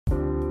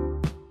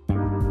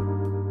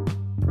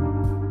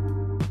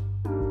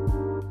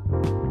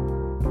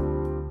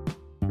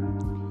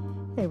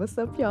what's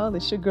up, y'all?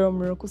 It's your girl,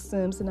 Miracle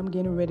Sims, and I'm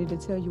getting ready to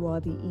tell you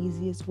all the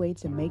easiest way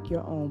to make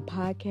your own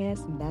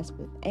podcast, and that's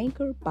with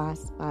Anchor by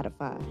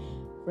Spotify.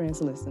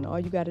 Friends, listen, all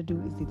you got to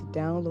do is either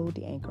download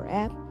the Anchor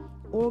app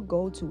or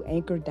go to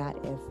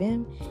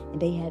anchor.fm, and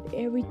they have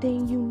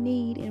everything you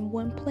need in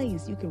one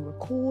place. You can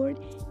record,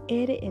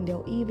 edit, and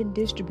they'll even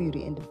distribute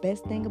it. And the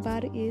best thing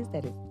about it is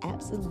that it's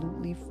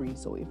absolutely free.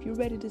 So if you're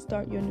ready to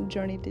start your new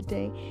journey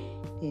today,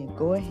 then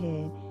go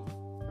ahead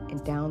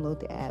and download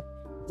the app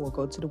or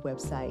go to the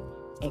website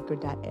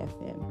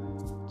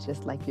anchor.fm,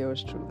 just like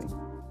yours truly.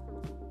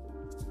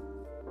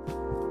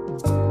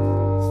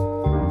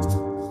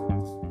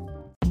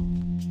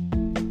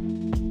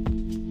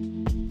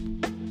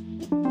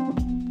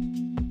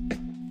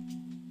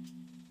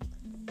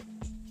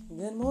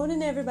 Good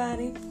morning,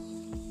 everybody.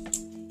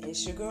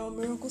 It's your girl,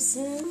 Miracle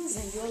Sims,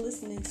 and you're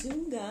listening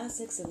to God,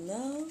 Sex, and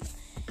Love,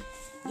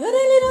 your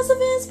daily dose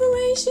of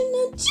inspiration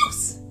and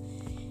juice.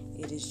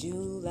 It is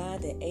July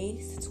the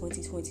 8th,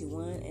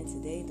 2021, and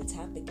today the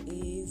topic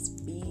is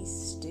Be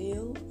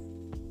Still.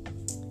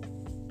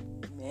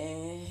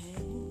 Man.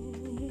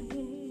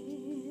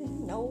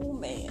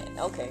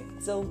 Okay,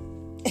 so,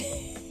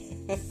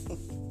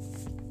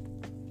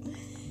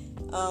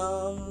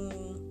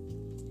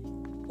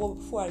 well,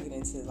 before I get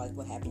into, like,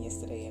 what happened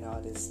yesterday and all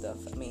this stuff,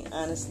 I mean,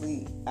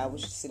 honestly, I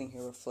was just sitting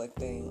here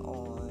reflecting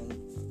on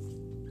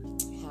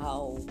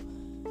how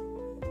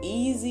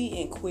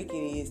easy and quick it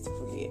is to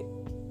forget.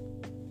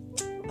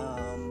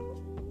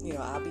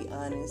 I'll be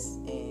honest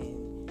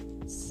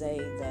and say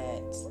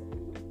that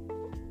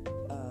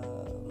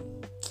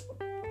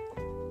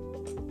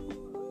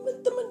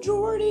with the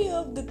majority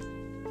of the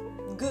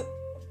good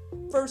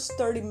first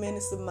 30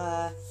 minutes of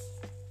my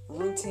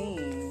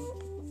routine,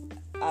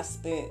 I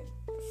spent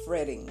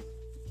fretting,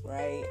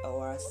 right?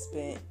 Or I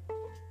spent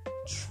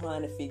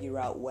trying to figure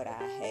out what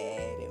I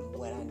had and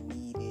what I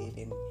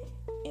needed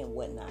and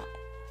whatnot.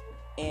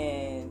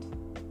 And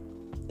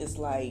it's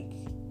like,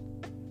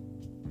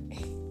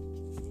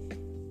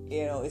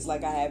 it's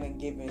like I haven't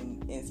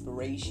given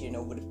inspiration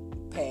over the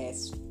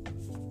past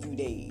few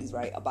days,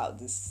 right? About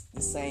the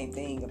same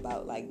thing,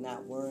 about like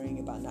not worrying,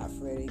 about not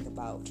fretting,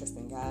 about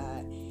trusting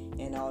God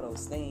and all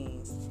those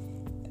things.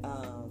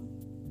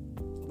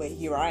 But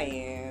here I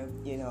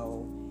am,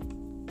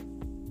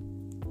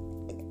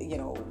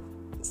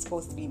 it's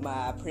supposed to be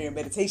my prayer and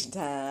meditation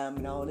time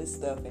and all this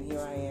stuff, and here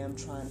I am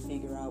trying to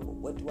figure out, well,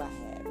 what do I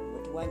have, and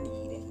what do I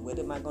need, and what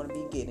am I going to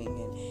be getting,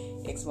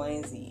 and X, Y,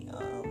 and Z.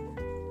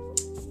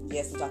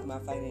 Yes, I'm talking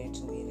about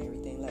financially and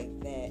everything like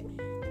that.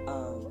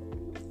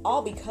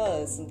 All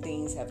because some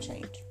things have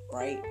changed,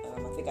 right?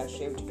 I think I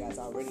shared with you guys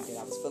already that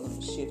I was feeling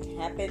the shift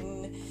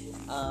happen.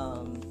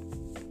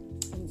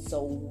 And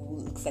so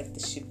looks like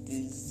the shift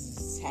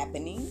is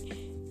happening.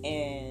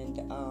 And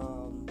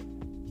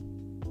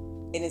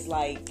it's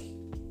like,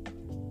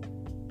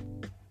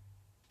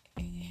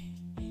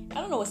 I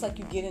don't know, it's like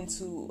you get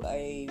into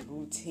a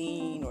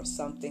routine or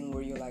something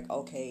where you're like,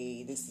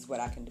 okay, this is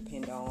what I can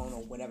depend on,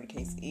 or whatever the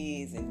case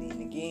is, and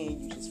then again,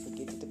 you just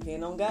forget to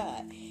depend on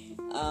God.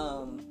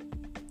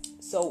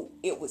 So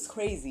it was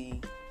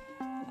crazy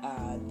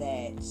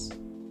that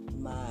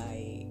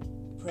my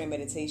prayer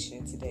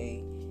meditation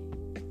today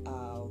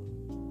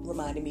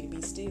reminded me to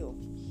be still.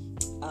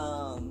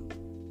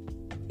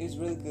 It was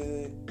really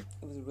good.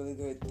 It was a really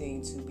good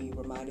thing to be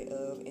reminded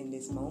of in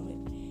this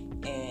moment.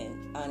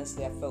 And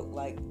honestly, I felt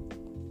like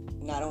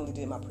not only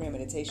did my prayer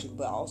meditation,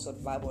 but also the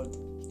Bible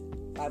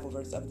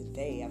verse of the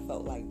day, I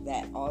felt like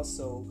that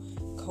also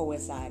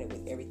coincided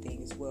with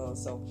everything as well.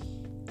 So,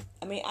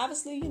 I mean,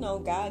 obviously,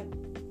 God,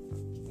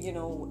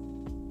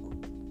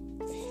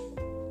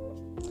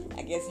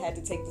 I guess had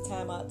to take the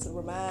time out to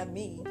remind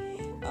me.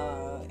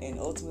 And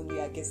ultimately,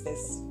 I guess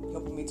that's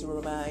helping me to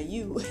remind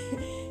you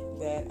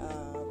that,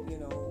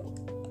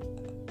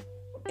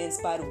 in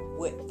spite of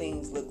what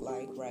things look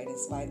like, right? In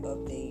spite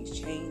of things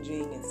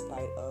changing, in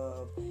spite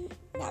of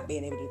not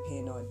being able to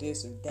depend on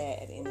this or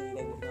that, at the end of the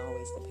day, we can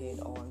always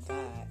depend on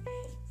God.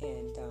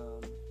 And,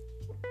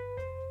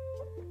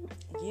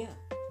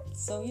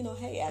 so,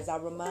 hey, as I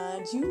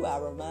remind you, I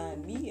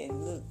remind me,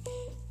 and look,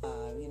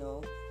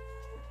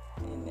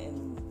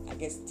 and I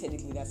guess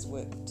technically that's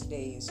what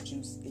today's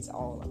juice is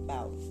all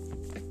about.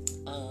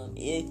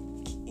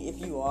 If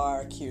you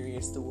are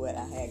curious to what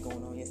I had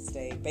going on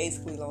yesterday,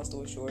 basically, long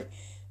story short,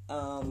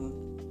 I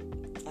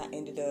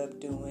ended up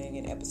doing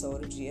an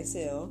episode of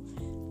GSL,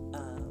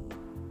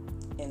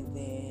 and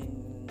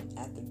then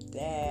after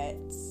that,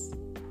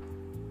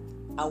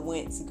 I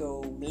went to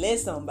go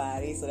bless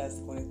somebody. So that's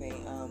the funny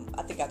thing.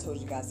 I think I told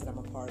you guys that I'm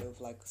a part of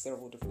like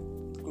several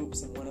different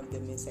groups, and one of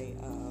them is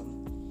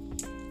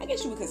I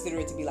guess you would consider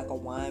it to be like a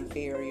wine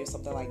fairy or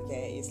something like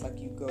that. It's like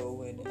you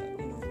go and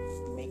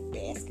make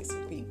baskets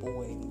for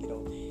people, and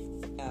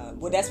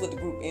well, that's what the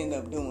group ended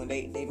up doing.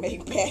 They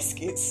make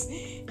baskets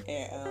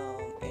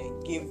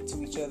and give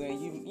to each other,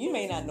 and you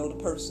may not know the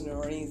person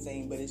or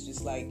anything, but it's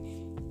just like,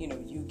 you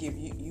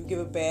give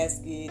a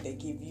basket, they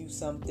give you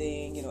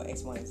something,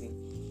 X, Y, and Z.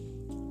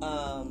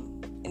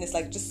 And it's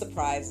like just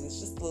surprises,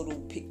 just a little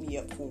pick me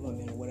up for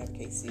women or whatever the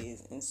case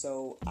is. And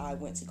so I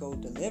went to go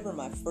deliver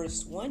my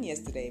first one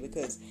yesterday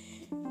because,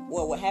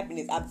 well, what happened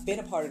is I've been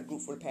a part of the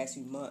group for the past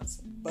few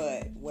months,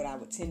 but what I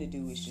would tend to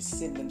do is just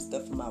send them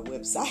stuff from my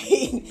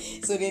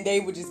website. So then they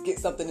would just get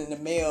something in the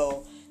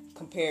mail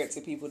compared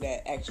to people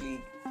that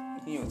actually,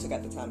 took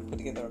out the time to put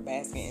together a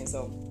basket. And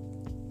so,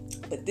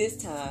 but this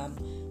time,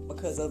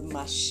 because of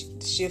my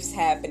shifts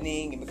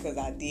happening and because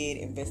I did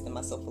invest in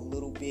myself a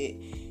little bit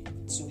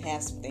to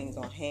have some things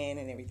on hand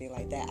and everything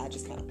like that, I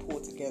just kind of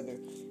pulled together,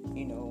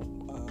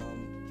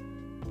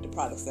 the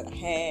products that I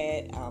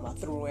had. I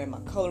threw in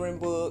my coloring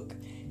book,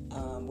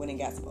 went and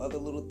got some other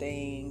little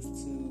things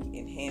to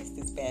enhance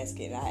this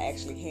basket. I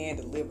actually hand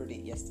delivered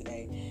it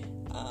yesterday,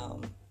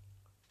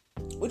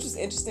 which was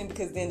interesting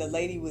because then the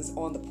lady was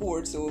on the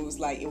porch, so it was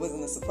like, it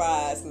wasn't a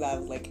surprise because I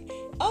was like,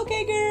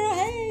 okay girl,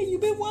 hey, you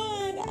been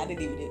wine. I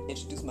didn't even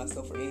introduce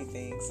myself or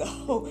anything.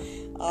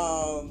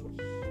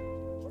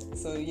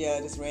 So yeah,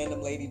 this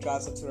random lady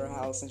drives up to her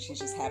house and she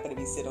just happened to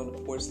be sitting on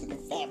the porch looking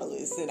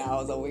fabulous, and I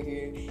was over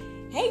here,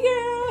 hey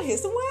girl,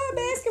 here's some wine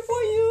basket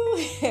for you.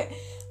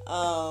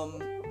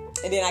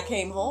 And then I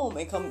came home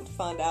and come to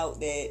find out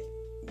that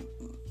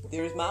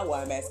there's my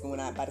wine basket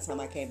by the time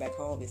I came back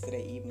home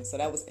yesterday evening. So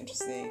that was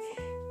interesting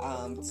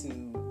to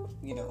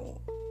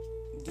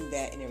do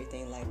that and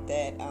everything like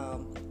that.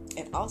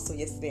 And also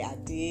yesterday I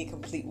did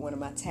complete one of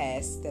my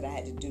tasks that I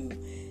had to do,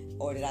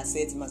 or that I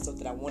said to myself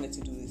that I wanted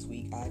to do this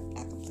week. I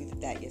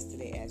completed that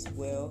yesterday as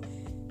well.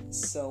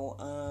 So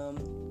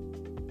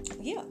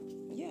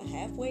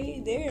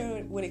halfway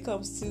there when it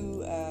comes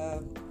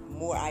to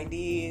more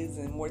ideas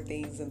and more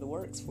things in the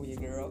works for you,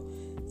 girl.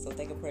 So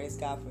thank and praise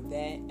God for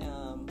that.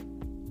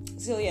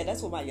 So yeah,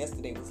 that's what my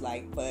yesterday was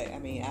like. But I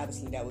mean,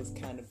 obviously that was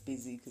kind of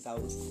busy because I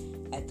was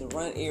at the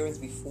run errands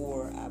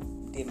before I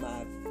did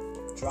my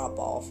drop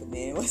off, and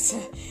then once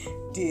I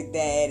did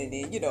that, and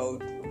then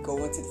go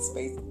into the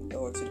space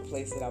or to the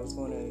place that I was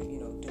going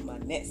to do my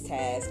next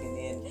task, and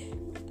then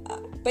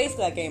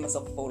basically I gave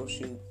myself a photo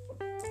shoot.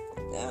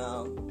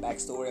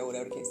 Backstory or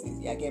whatever the case is.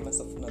 Yeah, I gave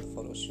myself another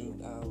photo shoot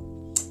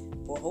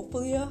for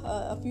hopefully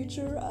a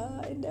future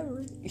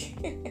endeavor.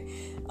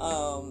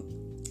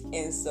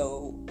 And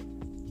so,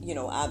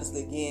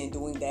 obviously again,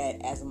 doing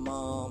that as a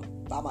mom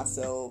by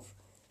myself,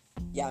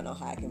 y'all know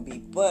how I can be.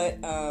 But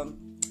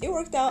it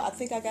worked out. I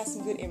think I got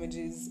some good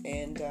images,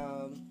 and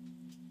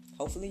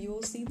hopefully you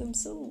will see them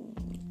soon.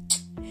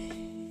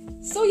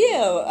 So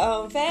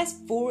yeah,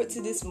 fast forward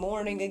to this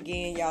morning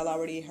again. Y'all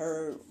already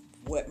heard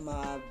what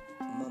my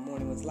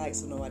morning was like,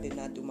 so no, I did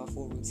not do my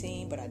full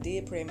routine, but I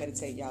did pray and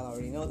meditate. Y'all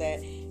already know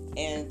that.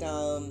 And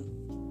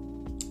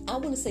I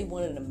want to say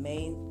one of the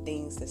main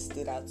things that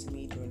stood out to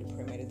me during the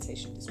prayer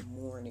meditation this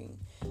morning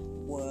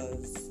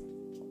was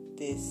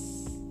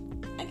this,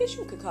 I guess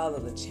you could call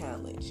it a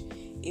challenge.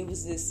 It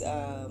was this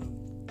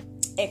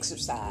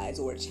exercise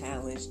or a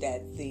challenge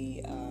that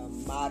the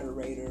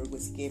moderator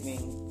was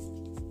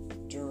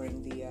giving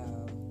during the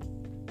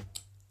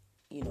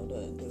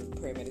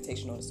prayer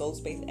meditation on the Soul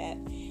Space app.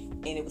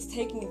 And it was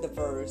taking the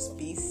verse,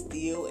 be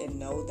still and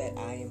know that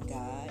I am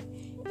God.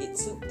 It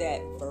took that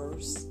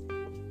verse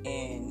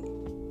and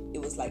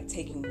it was like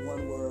taking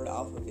one word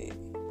off of it.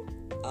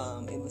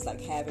 It was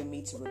like having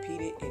me to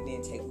repeat it and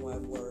then take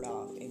one word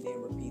off and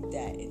then repeat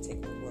that and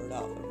take one word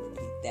off and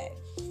repeat that.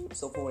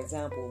 So for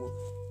example,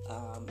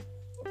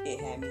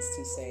 it had me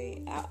to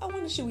say, I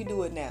wonder, should we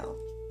do it now?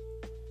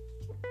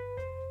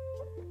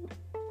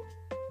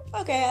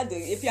 Okay, I do.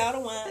 If y'all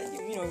don't mind,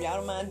 if y'all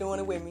don't mind doing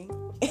it with me.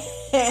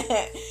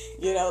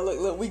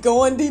 Look, we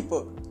going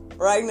deeper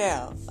right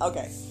now.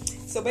 Okay,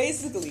 so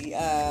basically,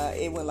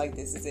 it went like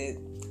this. It said,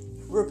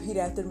 repeat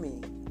after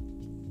me.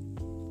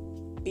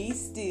 Be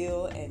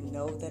still and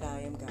know that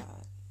I am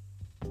God.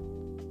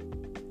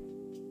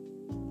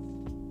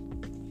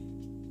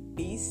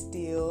 Be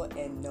still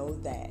and know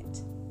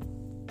that.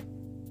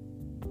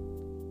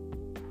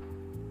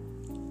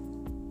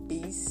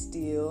 Be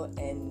still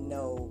and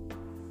know.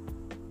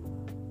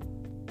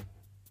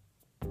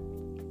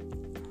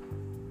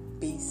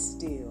 Be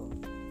still.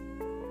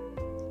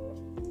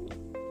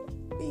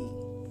 Be.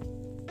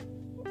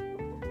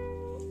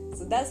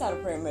 So that's how the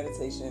prayer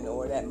meditation,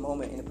 or that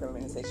moment in the prayer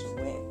meditation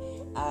went.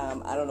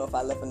 I don't know if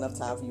I left enough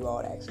time for you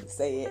all to actually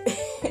say it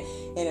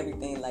and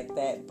everything like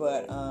that.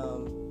 But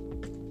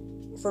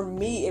for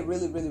me, it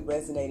really, really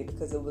resonated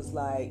because it was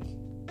like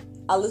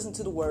I listened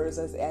to the words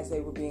as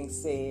they were being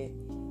said.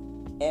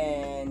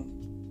 And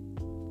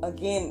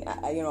again,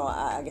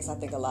 I guess I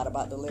think a lot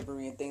about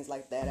delivery and things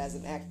like that as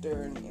an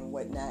actor and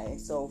whatnot.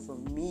 And so for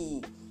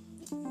me,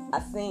 I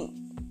think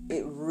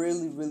it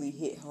really, really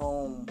hit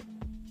home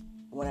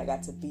when I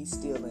got to be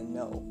still and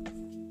know.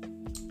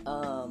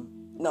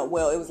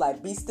 It was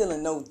like be still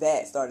and know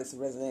that started to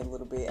resonate a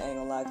little bit. I ain't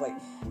gonna lie. Like,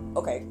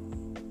 okay.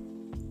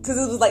 Because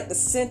it was like the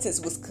sentence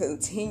was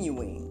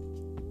continuing,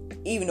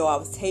 even though I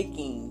was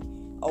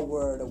taking a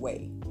word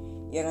away.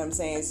 You know what I'm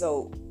saying?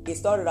 So it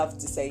started off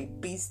to say,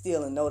 be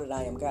still and know that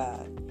I am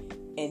God.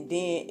 And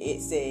then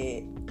it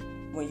said,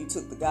 when you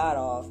took the God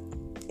off,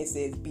 it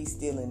says, be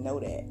still and know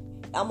that.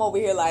 I'm over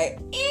here like,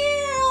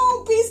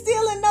 ew, be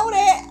still and know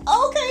that.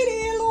 Okay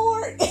then,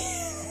 Lord.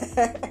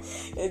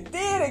 And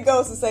then it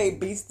goes to say,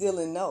 be still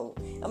and know.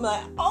 I'm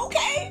like,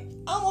 okay,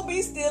 I'm going to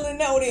be still and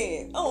know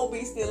then. I'm going to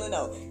be still and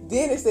know.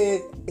 Then it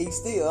says, be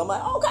still. I'm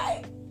like,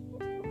 okay.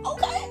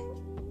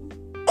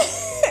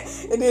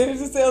 And then it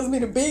just tells me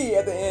to be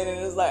at the end. And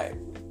it's like,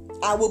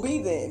 I will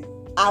be then.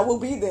 I will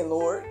be then,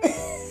 Lord.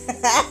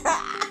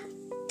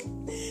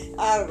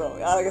 I don't know.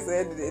 Like I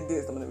said, it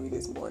did something to me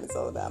this morning.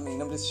 So, I mean,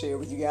 I'm just sharing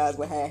with you guys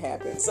what had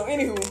happened. So,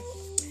 anywho,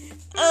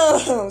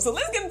 so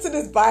let's get into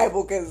this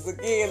Bible, because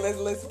again,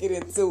 let's get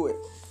into it.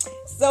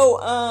 So,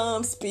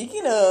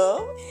 speaking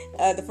of,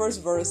 the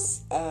first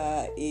verse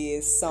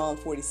is Psalm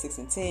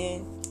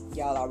 46:10.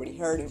 Y'all already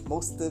heard it,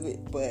 most of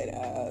it, but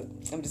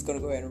I'm just going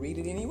to go ahead and read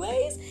it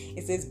anyways.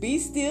 It says, be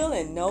still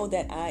and know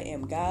that I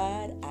am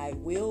God. I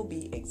will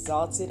be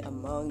exalted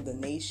among the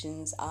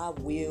nations. I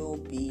will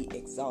be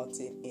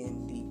exalted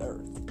in the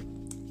earth.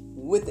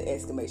 With the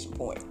exclamation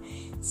point.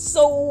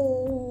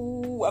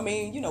 So, I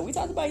mean, we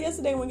talked about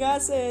yesterday when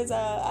God says,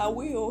 I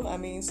will. I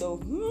mean,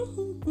 so,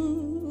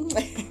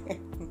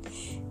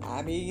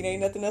 I mean,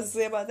 ain't nothing else to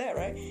say about that,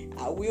 right?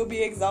 I will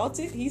be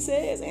exalted, he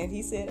says, and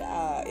he said,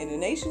 in the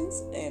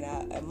nations, and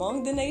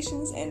among the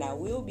nations, and I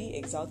will be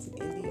exalted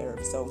in the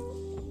earth. So,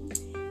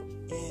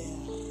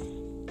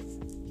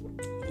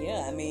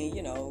 yeah, I mean,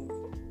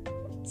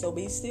 so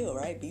be still,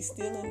 right? Be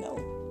still and know.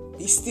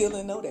 Be still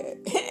and know that.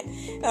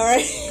 All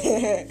right.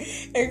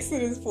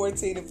 Exodus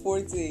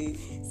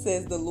 14:14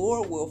 says, the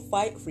Lord will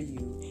fight for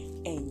you,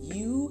 and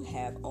you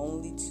have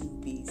only to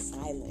be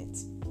silent.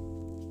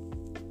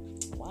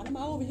 What am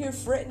I over here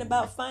fretting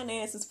about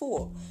finances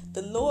for?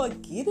 The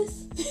Lord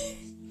giveth,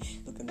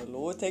 look, and the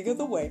Lord taketh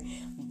away.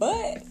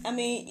 But, I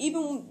mean,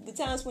 even the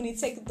times when he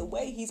taketh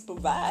away, he's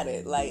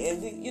provided. Like,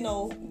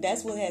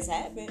 that's what has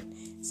happened.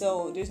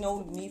 So, there's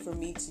no need for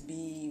me to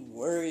be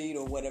worried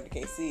or whatever the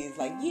case is.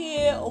 Like,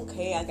 yeah,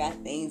 okay, I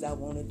got things I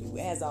want to do,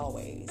 as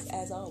always.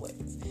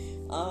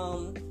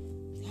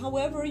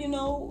 However,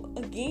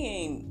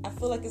 again, I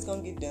feel like it's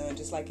going to get done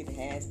just like it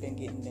has been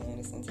getting done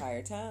this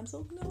entire time.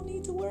 So, no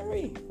need to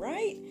worry,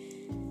 right?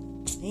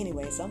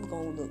 Anyway, so I'm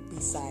going to be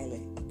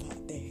silent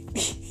about that.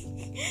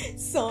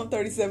 Psalm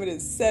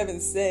 37:7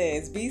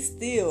 says, be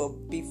still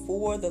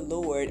before the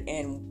Lord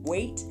and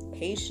wait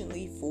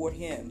patiently for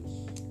him.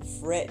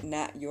 Fret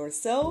not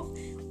yourself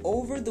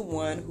over the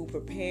one who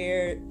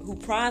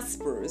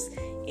prospers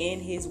in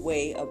his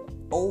way,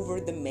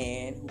 over the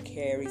man who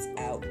carries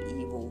out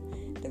evil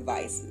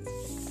devices.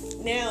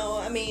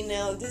 Now,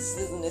 this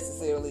isn't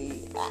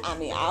necessarily,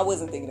 I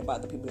wasn't thinking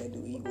about the people that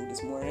do evil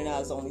this morning. I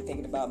was only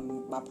thinking about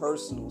my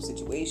personal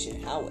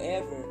situation.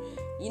 However,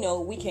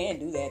 we can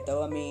do that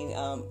though.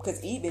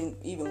 Because even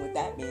with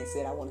that being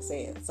said, I want to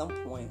say at some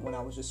point when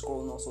I was just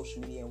scrolling on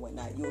social media and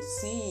whatnot, you'll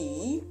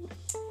see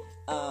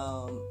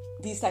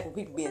these type of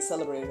people being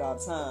celebrated all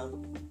the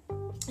time.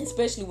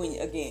 Especially when,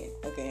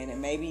 again,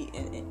 and maybe,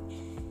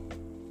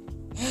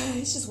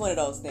 it's just one of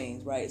those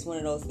things, right? It's one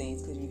of those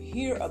things because you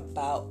hear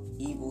about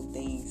evil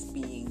things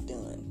being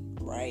done,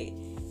 right?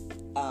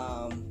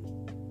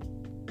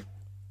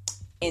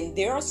 And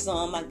there are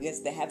some, I guess,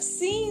 that have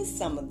seen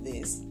some of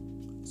this.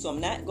 So I'm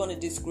not going to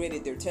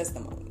discredit their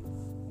testimony,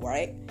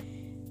 right?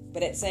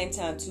 But at the same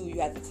time, too,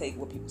 you have to take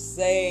what people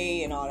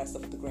say and all that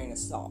stuff with a grain of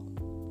salt,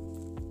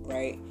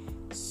 right?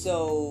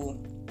 So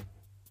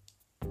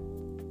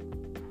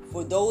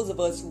for those of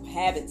us who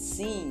haven't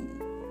seen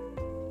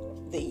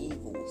the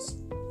evils,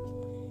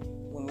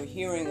 when we're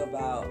hearing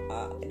about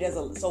there's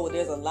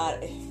a lot.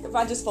 If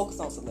I just focus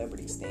on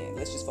celebrities, then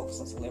let's just focus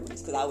on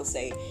celebrities, because I would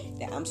say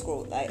that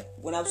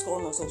when I was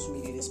scrolling on social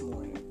media this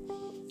morning,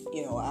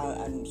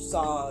 I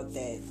saw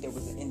that there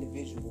was an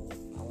individual,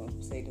 I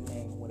won't say the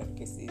name or whatever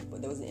case it is,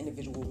 but there was an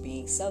individual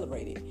being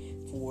celebrated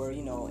for,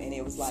 and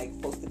it was like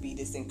supposed to be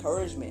this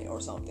encouragement or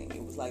something.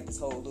 It was like this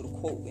whole little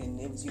quote, and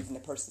it was using the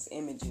person's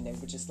image, and they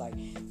were just like,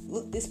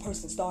 look, this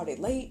person started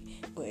late,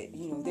 but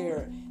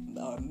they're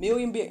a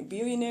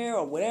billionaire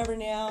or whatever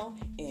now,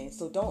 and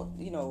so don't,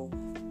 you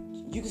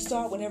can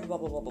start whenever, blah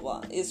blah blah blah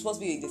blah. It's supposed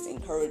to be this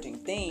encouraging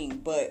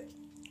thing, but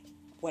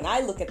when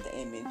I look at the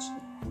image,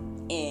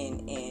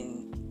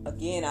 and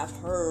again, I've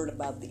heard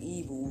about the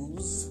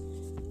evils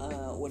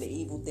or the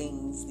evil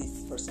things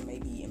this person may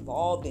be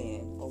involved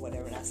in or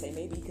whatever, and I say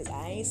maybe because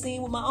I ain't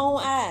seen with my own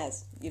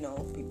eyes.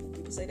 People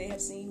say they have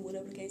seen,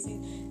 whatever the case is.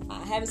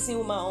 I haven't seen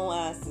with my own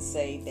eyes to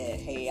say that,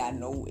 hey, I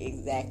know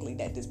exactly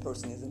that this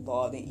person is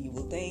involved in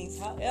evil things.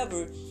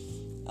 However,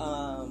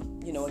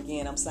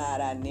 again, I'm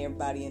side-eyeing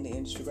everybody in the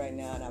industry right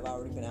now, and I've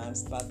already been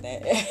honest about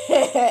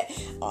that.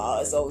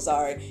 So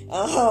sorry.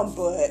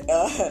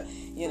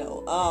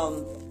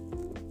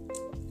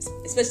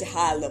 Especially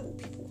high-level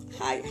people,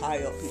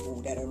 high-up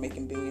people that are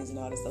making billions and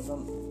all this stuff.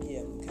 I'm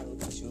kind of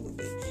looking at you a little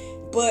bit.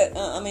 But,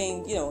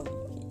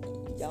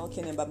 y'all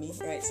kidding about me,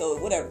 right? So,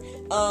 whatever.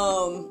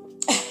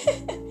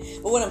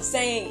 But what I'm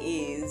saying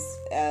is,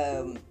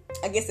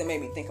 I guess it made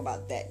me think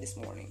about that this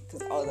morning.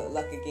 Because,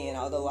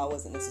 although I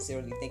wasn't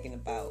necessarily thinking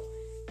about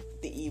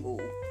the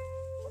evil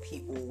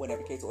people,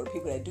 whatever case, or the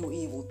people that do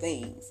evil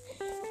things,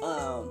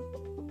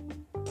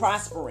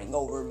 prospering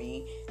over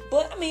me.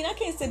 But I mean, I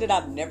can't say that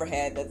I've never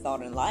had that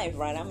thought in life,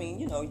 right? I mean,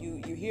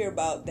 you hear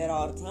about that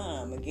all the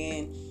time.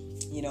 Again,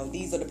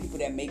 these are the people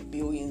that make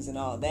billions and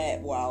all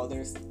that, while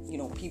there's,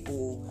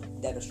 people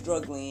that are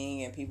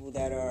struggling and people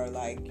that are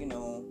like,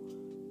 Lord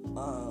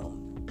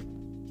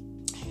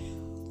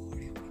help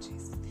me,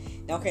 Jesus.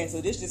 Okay,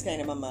 so this just came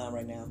to my mind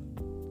right now,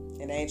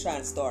 and I ain't trying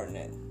to start in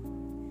that,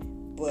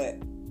 but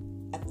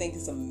I think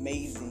it's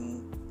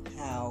amazing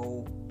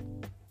how,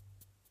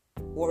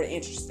 or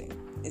interesting.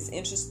 It's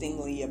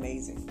interestingly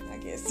amazing, I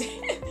guess,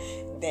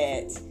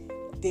 that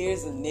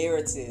there's a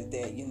narrative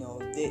that,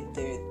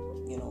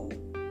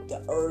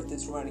 the earth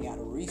is running out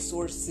of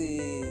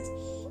resources.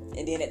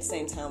 And then at the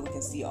same time, we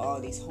can see all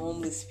these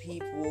homeless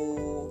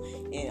people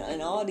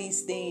and all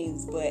these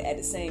things. But at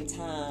the same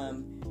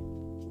time,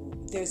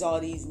 there's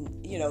all these,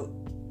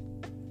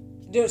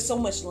 there's so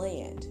much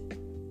land,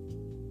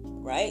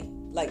 right?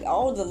 Like,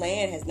 all the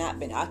land has not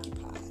been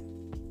occupied,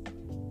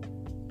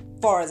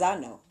 far as I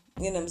know.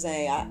 You know what I'm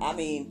saying? I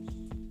mean,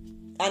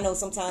 I know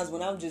sometimes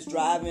when I'm just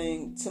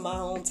driving to my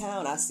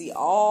hometown, I see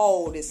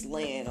all this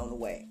land on the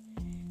way.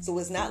 So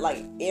it's not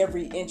like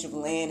every inch of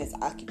land is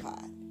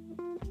occupied,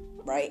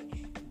 right?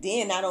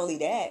 Then not only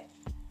that,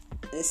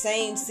 the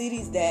same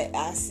cities that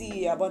I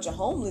see a bunch of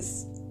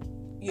homeless,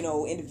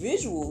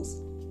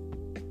 individuals,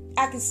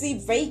 I can see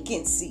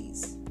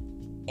vacancies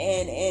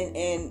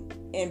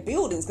and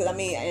buildings. Because I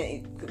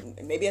mean,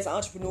 maybe as an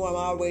entrepreneur, I'm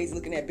always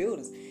looking at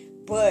buildings,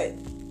 but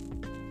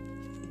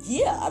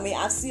yeah, I mean,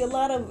 I see a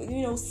lot of,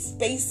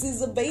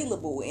 spaces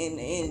available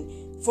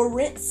and for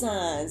rent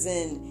signs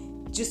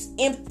and just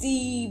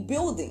empty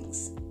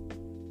buildings.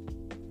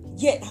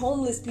 Yet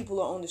homeless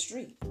people are on the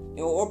street,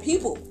 or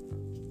people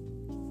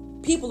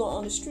are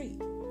on the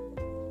street.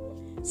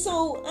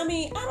 So, I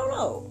mean, I don't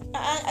know.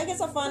 I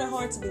guess I find it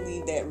hard to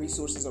believe that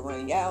resources are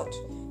running out,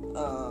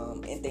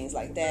 and things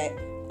like that.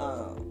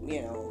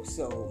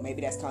 So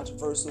maybe that's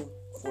controversial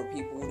for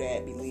people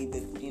that believe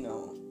that,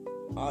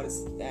 all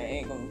this. I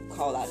ain't gonna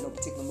call out no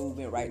particular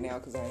movement right now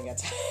because I ain't got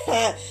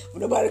time for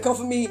nobody to come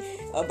for me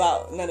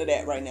about none of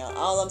that right now.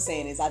 All I'm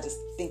saying is I just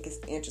think it's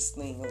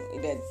interesting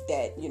that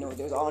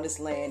there's all this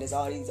land, there's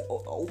all these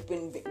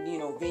open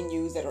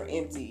venues that are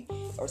empty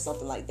or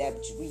something like that,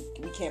 but we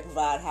can't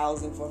provide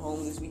housing for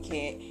homeless. We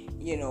can't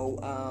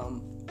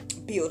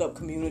build up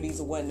communities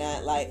or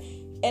whatnot. Like,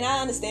 and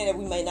I understand that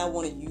we might not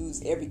want to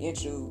use every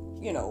inch of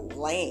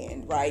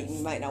land, right?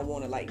 You might not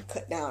want to like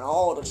cut down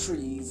all the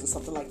trees or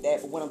something like that.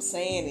 But what I'm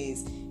saying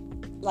is,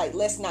 like,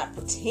 let's not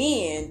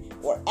pretend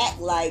or act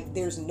like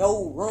there's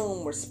no room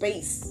or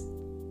space.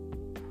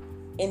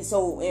 And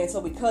so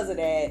because of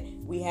that,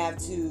 we have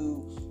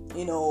to,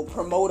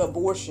 promote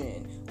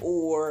abortion,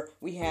 or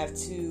we have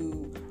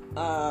to,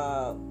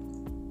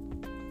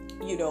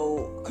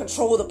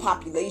 control the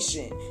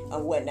population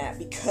and whatnot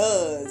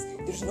because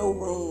there's no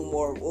room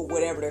or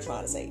whatever they're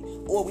trying to say.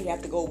 Or we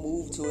have to go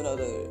move to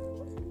another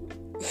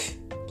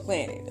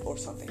planet or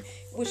something.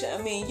 Which, I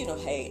mean,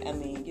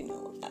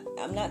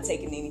 I'm not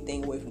taking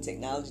anything away from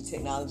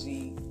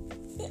technology.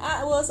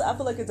 I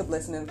feel like it's a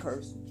blessing and a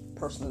curse,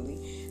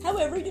 personally.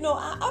 However,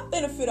 I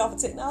benefit off of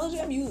technology.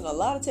 I'm using a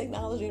lot of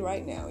technology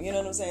right now. You know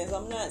what I'm saying? So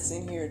I'm not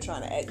sitting here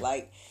trying to act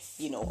like,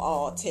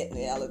 all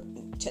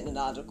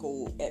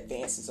technological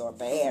advances are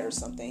bad or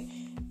something.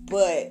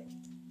 But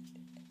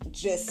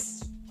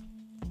just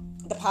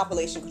the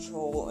population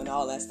control and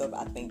all that stuff,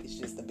 I think is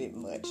just a bit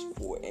much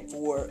for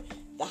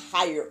the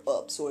higher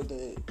ups or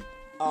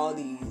all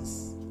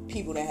these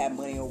people that have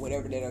money or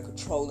whatever that are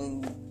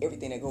controlling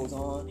everything that goes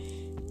on,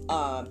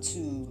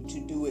 to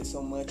do it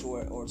so much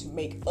or to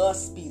make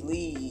us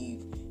believe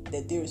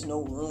that there's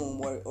no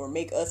room or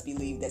make us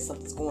believe that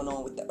something's going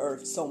on with the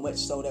earth so much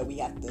so that we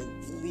have to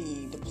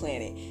leave the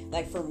planet.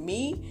 Like, for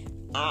me,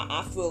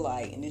 I feel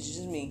like, and it's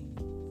just me,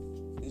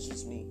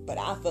 but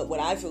what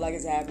I feel like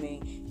is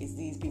happening is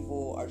these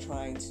people are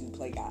trying to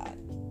play God.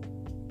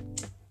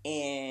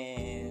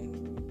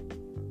 And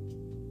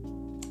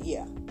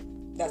yeah,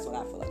 that's what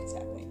I feel like is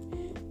happening.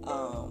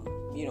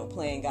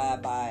 Playing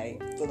God by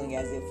feeling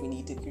as if we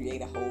need to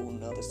create a whole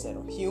nother set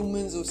of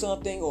humans or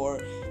something,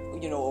 or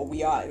you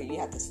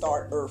have to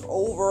start Earth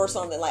over or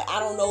something. Like, I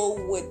don't know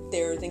what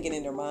they're thinking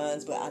in their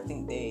minds, but I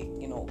think they,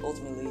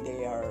 ultimately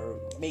they are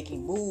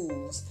making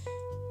moves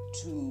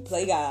to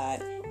play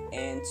God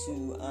and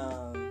to,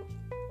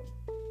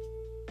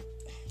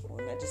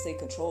 not just say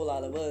control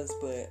all of us,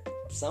 but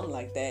something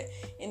like that.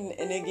 And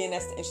again,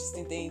 that's the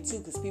interesting thing too,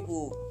 because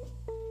people,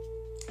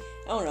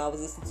 I don't know, I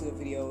was listening to a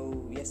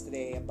video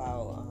yesterday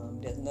about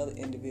there's another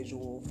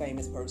individual,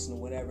 famous person or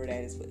whatever that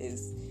has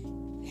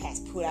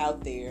put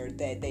out there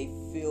that they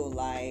feel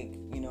like,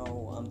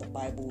 the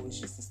Bible is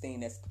just this thing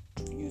that's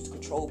used to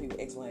control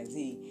people, X, Y, and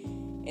Z.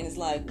 And it's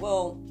like,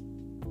 well,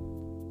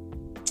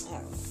 I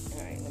don't know.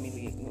 All right, let me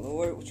leave.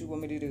 Lord, what you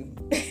want me to do?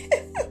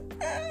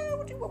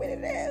 What you want me to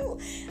do?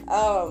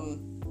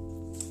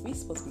 We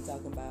supposed to be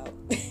talking about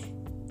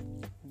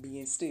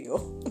being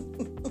still.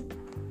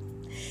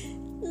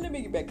 Let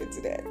me get back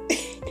into that.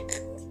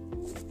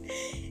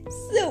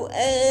 So,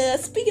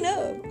 speaking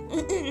of,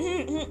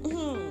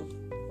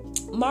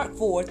 Mark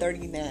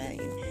 4:39,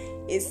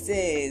 it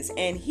says,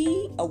 "And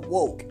he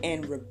awoke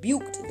and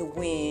rebuked the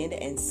wind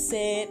and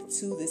said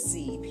to the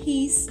sea,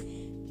 Peace,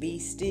 be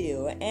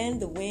still.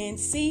 And the wind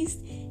ceased,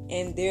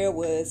 and there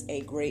was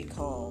a great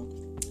calm."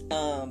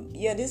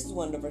 This is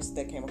one of the verses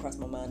that came across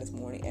my mind this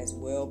morning as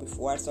well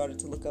before I started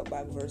to look up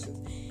Bible verses.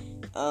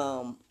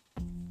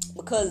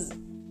 Because,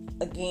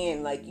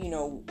 again,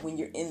 when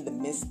you're in the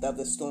midst of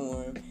the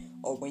storm,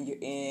 or when you're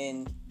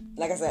in,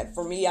 like I said,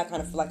 for me, I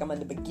kind of feel like I'm in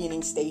the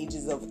beginning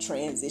stages of a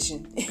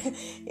transition. And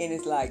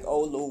it's like,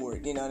 oh,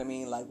 Lord, you know what I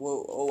mean? Like,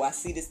 whoa, I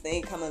see this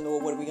thing coming,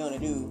 Lord, what are we going to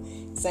do?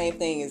 Same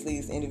thing as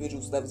these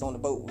individuals that was on the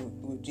boat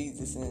with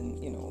Jesus, and,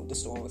 the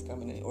storm was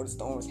coming in, or the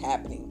storm was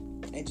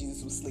happening, and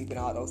Jesus was sleeping,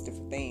 all those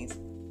different things.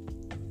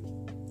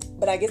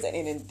 But I guess at the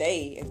end of the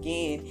day,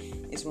 again,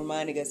 it's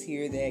reminding us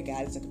here that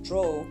God is in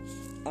control.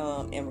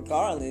 And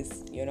regardless,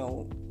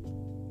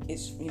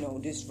 it's,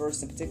 this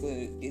verse in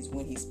particular is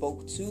when he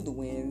spoke to the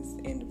winds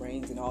and the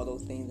rains and all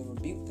those things and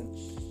rebuked them.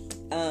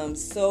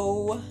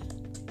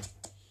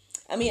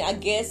 I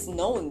guess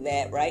knowing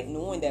that, right?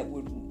 Knowing that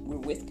we're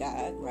with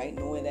God, right?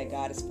 Knowing that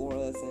God is for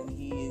us and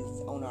he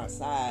is on our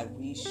side,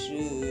 we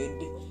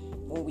should,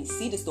 when we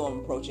see the storm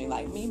approaching,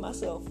 like me,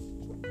 myself,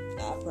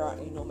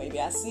 maybe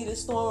I see the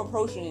storm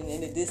approaching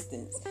in the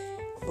distance,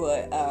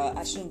 but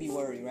I shouldn't be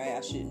worried, right?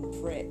 I shouldn't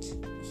fret.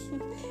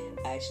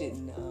 I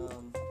shouldn't,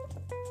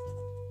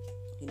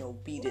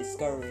 be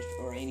discouraged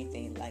or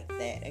anything like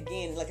that.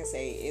 Again, like I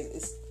say,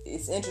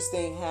 it's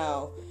interesting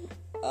how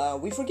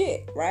we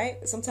forget,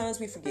 right? Sometimes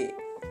we forget.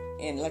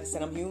 And like I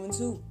said, I'm human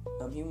too.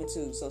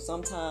 So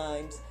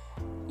sometimes,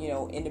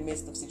 in the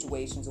midst of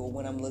situations, or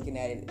when I'm looking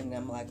at it and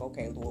I'm like,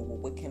 okay, Lord, well,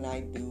 what can I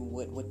do?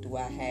 What do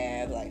I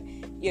have? Like,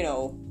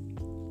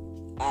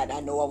 I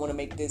know I want to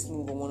make this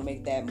move. I want to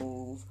make that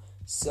move.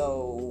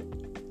 So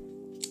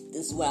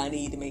this is why I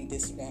need to make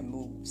this or that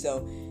move.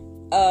 So,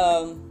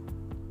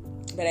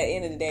 but at the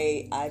end of the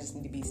day, I just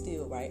need to be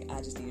still, right? I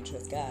just need to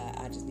trust God.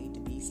 I just need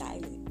to be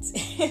silent.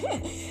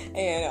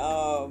 and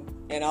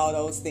all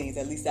those things.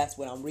 At least that's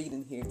what I'm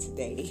reading here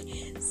today.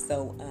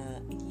 So,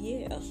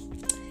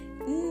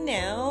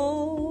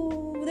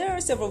 Now, there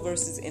are several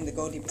verses in the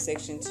Go Deeper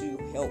section to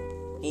help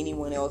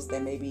anyone else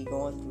that may be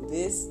going through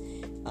this.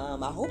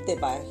 I hope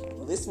that by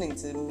listening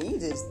to me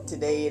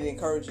today, it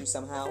encouraged you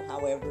somehow.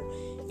 However,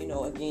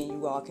 again,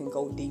 you all can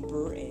go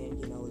deeper and,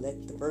 let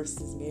the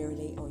verses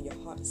marinate on your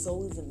heart,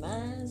 souls, and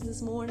minds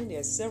this morning.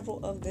 There's several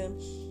of them,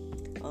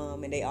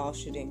 and they all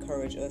should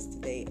encourage us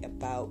today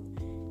about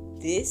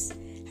this.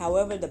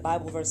 However, the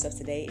Bible verse of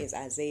today is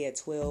Isaiah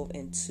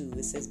 12:2.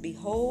 It says,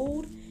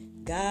 "Behold,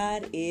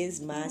 God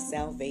is my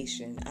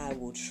salvation. I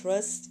will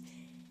trust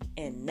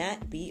and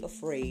not be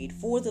afraid.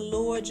 For the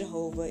Lord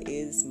Jehovah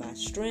is my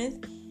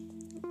strength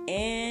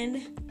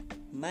and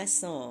my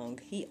song.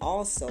 He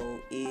also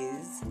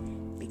is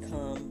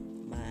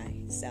become my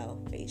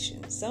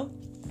salvation." So,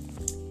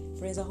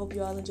 friends, I hope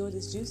you all enjoyed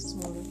this juice this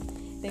morning.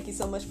 Thank you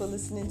so much for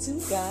listening to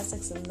God,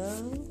 Sex, and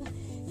Love,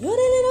 your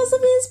daily dose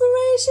of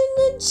inspiration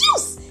and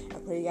juice. I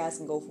pray you guys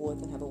can go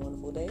forth and have a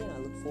wonderful day, and I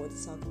look forward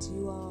to talking to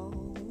you all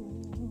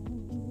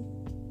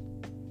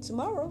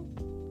tomorrow,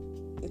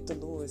 if the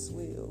Lord's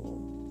will.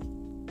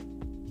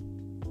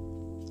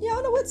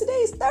 Y'all know what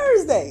today is?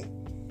 Thursday.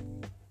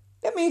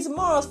 That means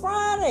tomorrow's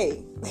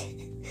Friday.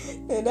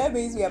 And that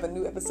means we have a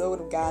new episode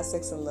of God,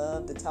 Sex, and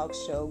Love, the talk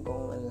show,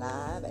 going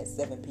live at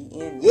 7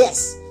 p.m.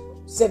 Yes,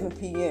 7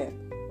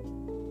 p.m.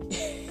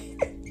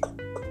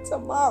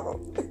 tomorrow.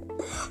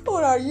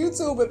 On our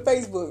YouTube and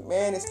Facebook,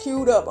 man. It's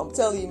queued up. I'm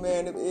telling you,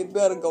 man, it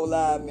better go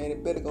live, man.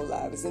 It better go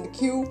live. It's in the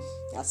queue.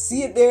 I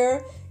see it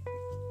there.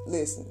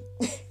 Listen.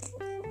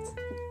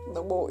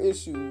 No more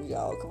issues,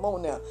 y'all. Come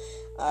on now.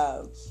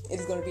 It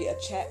is going to be a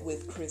chat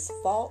with Chris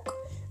Falk.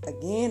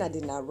 Again, I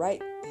did not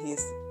write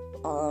his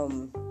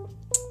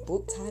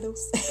book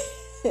titles,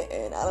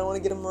 and I don't want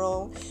to get them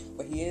wrong,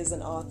 but he is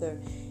an author,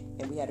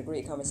 and we had a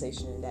great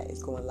conversation, and that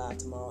is going live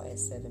tomorrow at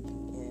 7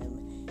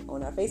 p.m.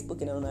 on our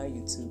Facebook and on our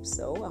YouTube.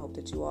 So I hope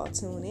that you all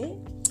tune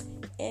in,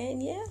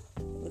 and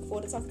look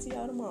forward to talking to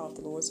y'all tomorrow if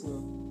the Lord's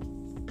will.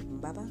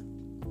 Bye-bye.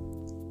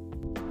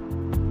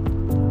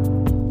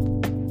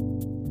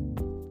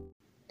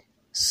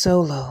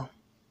 Solo,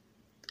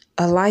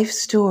 a life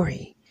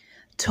story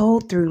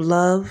told through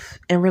love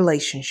and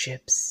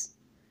relationships.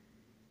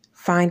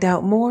 Find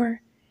out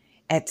more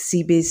at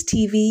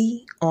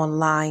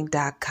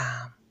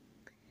cbiztvonline.com.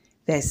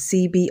 That's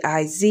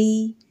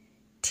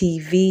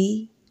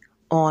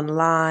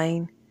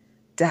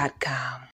CBIZTVonline.com.